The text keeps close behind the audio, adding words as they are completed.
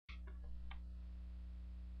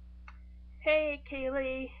Hey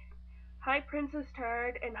Kaylee, hi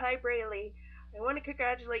PrincessTard, and hi Braylee. I want to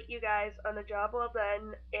congratulate you guys on a job well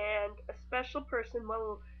done, and a special person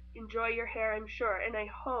will enjoy your hair, I'm sure. And I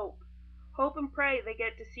hope and pray they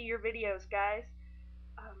get to see your videos, guys.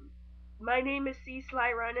 Um, my name is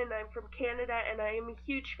cslyrun, and I'm from Canada, and I am a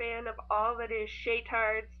huge fan of all that is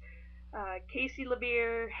Shaytards, Casey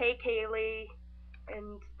LeVere, Hey Kaylee,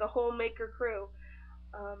 and the whole Maker crew.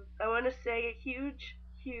 I want to say a huge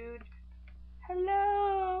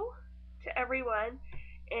hello to everyone.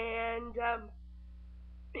 And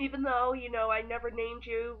even though, I never named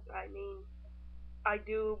you, I mean, I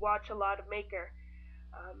do watch a lot of Maker.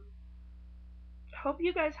 Um, Hope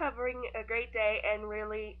you guys having a great day. And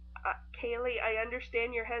really, Kaylee, I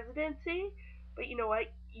understand your hesitancy, but you know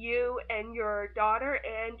what? You and your daughter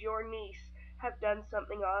and your niece have done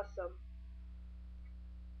something awesome.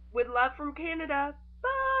 With love from Canada.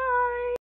 Bye!